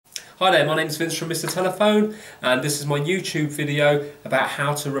Hi there, my name's Vince from Mr. Telephone, and this is my YouTube video about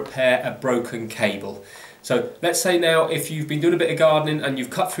how to repair a broken cable. So let's say now if you've been doing a bit of gardening and you've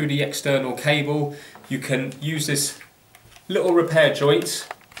cut through the external cable, you can use this little repair joint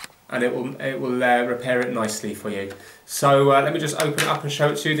and it will repair it nicely for you. So let me just open it up and show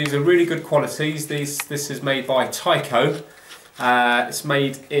it to you. These are really good qualities. This is made by Tyco. It's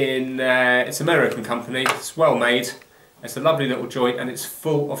made in, it's an American company, it's well made. It's a lovely little joint and it's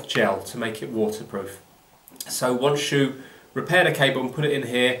full of gel to make it waterproof. So once you repair the cable and put it in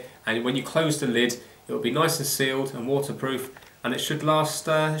here, and when you close the lid, it will be nice and sealed and waterproof, and it should last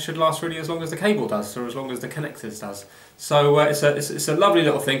really as long as the cable does, or as long as the connectors does. So it's a lovely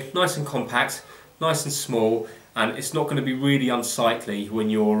little thing, nice and compact, nice and small, and it's not going to be really unsightly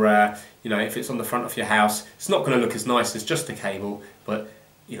when you're, you know, if it's on the front of your house. It's not going to look as nice as just the cable, but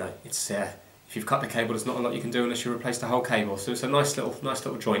you know, it's if you've cut the cable, there's not a lot you can do unless you replace the whole cable. So it's a nice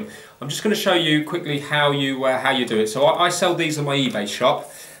little joint. I'm just going to show you quickly how you do it. So I sell these on my eBay shop,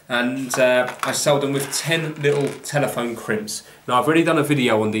 and I sell them with 10 little telephone crimps. Now I've already done a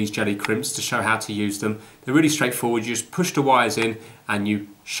video on these jelly crimps to show how to use them. They're really straightforward. You just push the wires in and you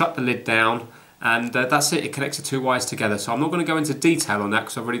shut the lid down, and that's it. It connects the two wires together. So I'm not going to go into detail on that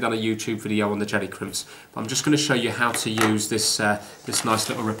because I've already done a YouTube video on the jelly crimps. But I'm just going to show you how to use this this nice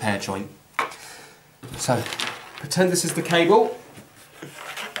little repair joint. So pretend this is the cable,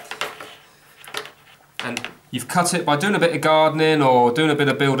 and you've cut it by doing a bit of gardening or doing a bit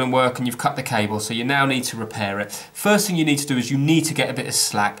of building work, and you've cut the cable, so you now need to repair it. First thing you need to do is you need to get a bit of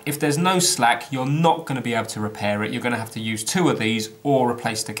slack. If there's no slack, you're not going to be able to repair it. You're going to have to use two of these or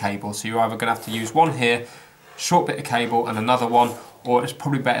replace the cable. So you're either going to have to use one here, short bit of cable, and another one, or it's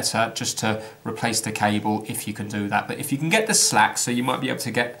probably better just to replace the cable if you can do that. But if you can get the slack, so you might be able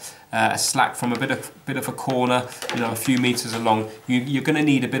to get a slack from a bit of a corner, you know, a few meters along, you're going to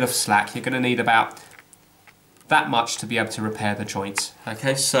need a bit of slack. You're going to need about that much to be able to repair the joints.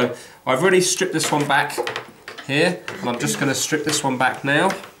 Okay, so I've already stripped this one back here, and I'm just going to strip this one back now.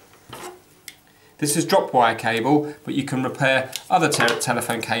 This is drop wire cable, but you can repair other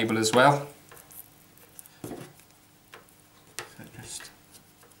telephone cable as well.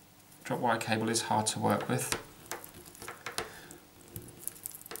 Drop wire cable is hard to work with.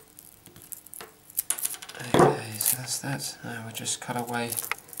 Okay, so that's that. Now we just cut away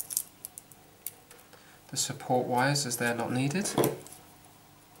the support wires as they're not needed.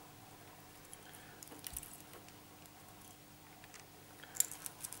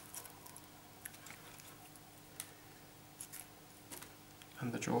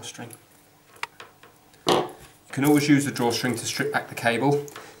 And the drawstring. You can always use the drawstring to strip back the cable.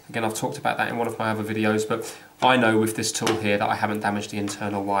 Again, I've talked about that in one of my other videos, but I know with this tool here that I haven't damaged the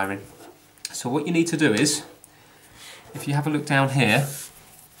internal wiring. So what you need to do is, if you have a look down here,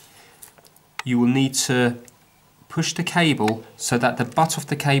 you will need to push the cable so that the butt of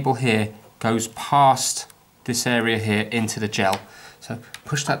the cable here goes past this area here into the gel. So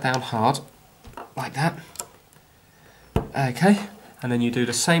push that down hard, like that. Okay, and then you do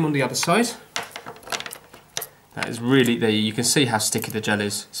the same on the other side. That is really, there you can see how sticky the gel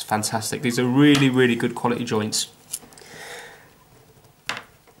is. It's fantastic. These are really, really good quality joints.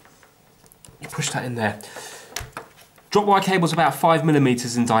 You push that in there. Drop wire cable is about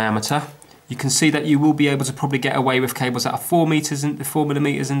 5mm in diameter. You can see that you will be able to probably get away with cables that are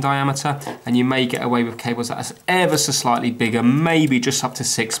 4mm in diameter, and you may get away with cables that are ever so slightly bigger, maybe just up to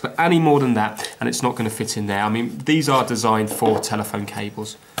 6, but any more than that, and it's not going to fit in there. I mean, these are designed for telephone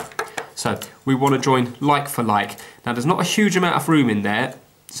cables. So we want to join like for like. Now there's not a huge amount of room in there,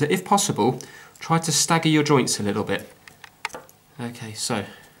 so if possible, try to stagger your joints a little bit. Okay, so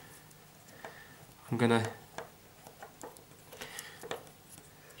I'm going to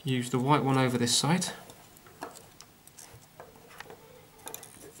use the white one over this side.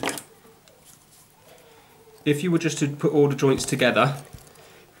 If you were just to put all the joints together,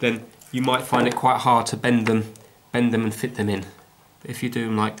 then you might find it quite hard to bend them and fit them in. If you do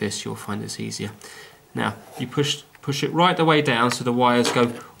them like this, you'll find it's easier. Now, you push it right the way down so the wires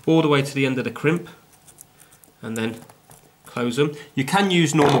go all the way to the end of the crimp, and then close them. You can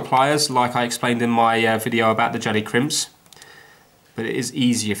use normal pliers like I explained in my video about the jelly crimps, but it is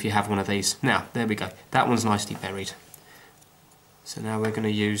easier if you have one of these. Now, there we go. That one's nicely buried. So now we're going to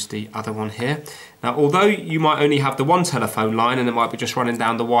use the other one here. Now, although you might only have the one telephone line and it might be just running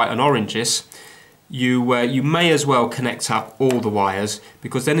down the white and oranges, you may as well connect up all the wires,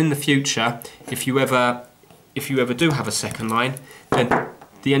 because then in the future, if you ever do have a second line, then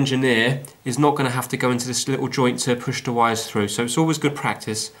the engineer is not going to have to go into this little joint to push the wires through. So it's always good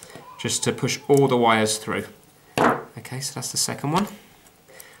practice just to push all the wires through. Okay, so that's the second one.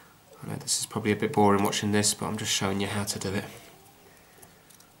 This is probably a bit boring watching this, but I'm just showing you how to do it.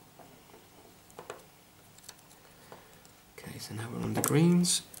 Okay, so now we're on the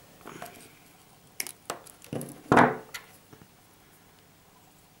greens.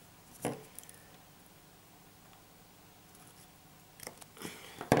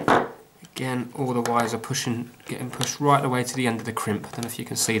 Again, all the wires are getting pushed right the way to the end of the crimp. I don't know if you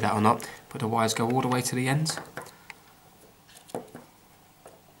can see that or not, but the wires go all the way to the end.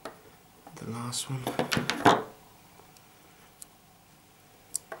 The last one.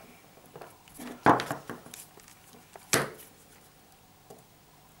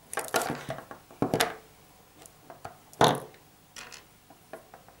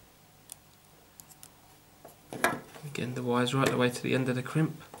 Again, the wires right the way to the end of the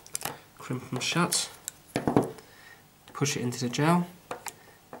crimp. Crimp them shut, push it into the gel,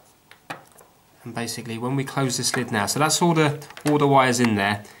 and basically when we close this lid now, so that's all the wires in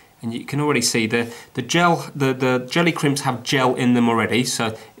there, and you can already see the jelly crimps have gel in them already,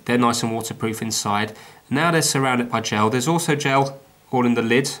 so they're nice and waterproof inside. Now they're surrounded by gel. There's also gel all in the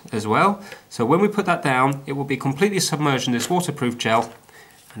lid as well, so when we put that down, it will be completely submerged in this waterproof gel,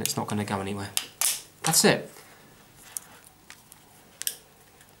 and it's not going to go anywhere. That's it.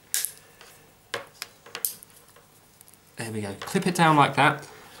 There we go, clip it down like that,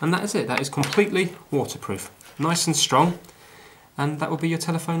 and that is it. That is completely waterproof, nice and strong, and that will be your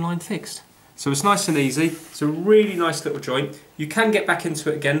telephone line fixed. So it's nice and easy. It's a really nice little joint. You can get back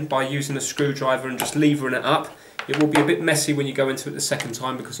into it again by using a screwdriver and just levering it up. It will be a bit messy when you go into it the second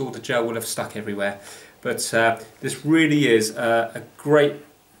time because all the gel will have stuck everywhere. But this really is a great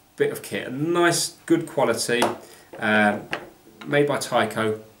bit of kit, a nice, good quality, made by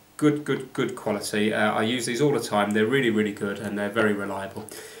Tyco. Good quality. I use these all the time. They're really good and they're very reliable.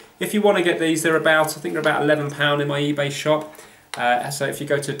 If you want to get these, they're about, I think they're about £11 in my eBay shop. So if you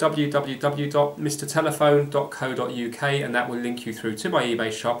go to www.mrtelephone.co.uk, and that will link you through to my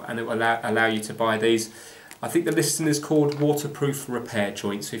eBay shop, and it will allow you to buy these. I think the listing is called Waterproof Repair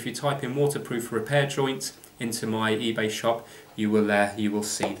Joint. So if you type in Waterproof Repair Joint into my eBay shop, you will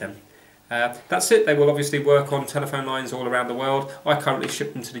see them. That's it. They will obviously work on telephone lines all around the world. I currently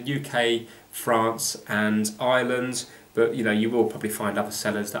ship them to the UK, France and Ireland, but you will probably find other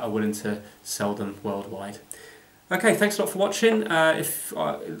sellers that are willing to sell them worldwide. Okay, thanks a lot for watching. If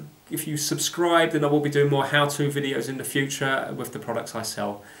you subscribe, then I will be doing more how-to videos in the future with the products I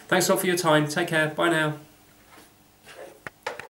sell. Thanks a lot for your time. Take care. Bye now.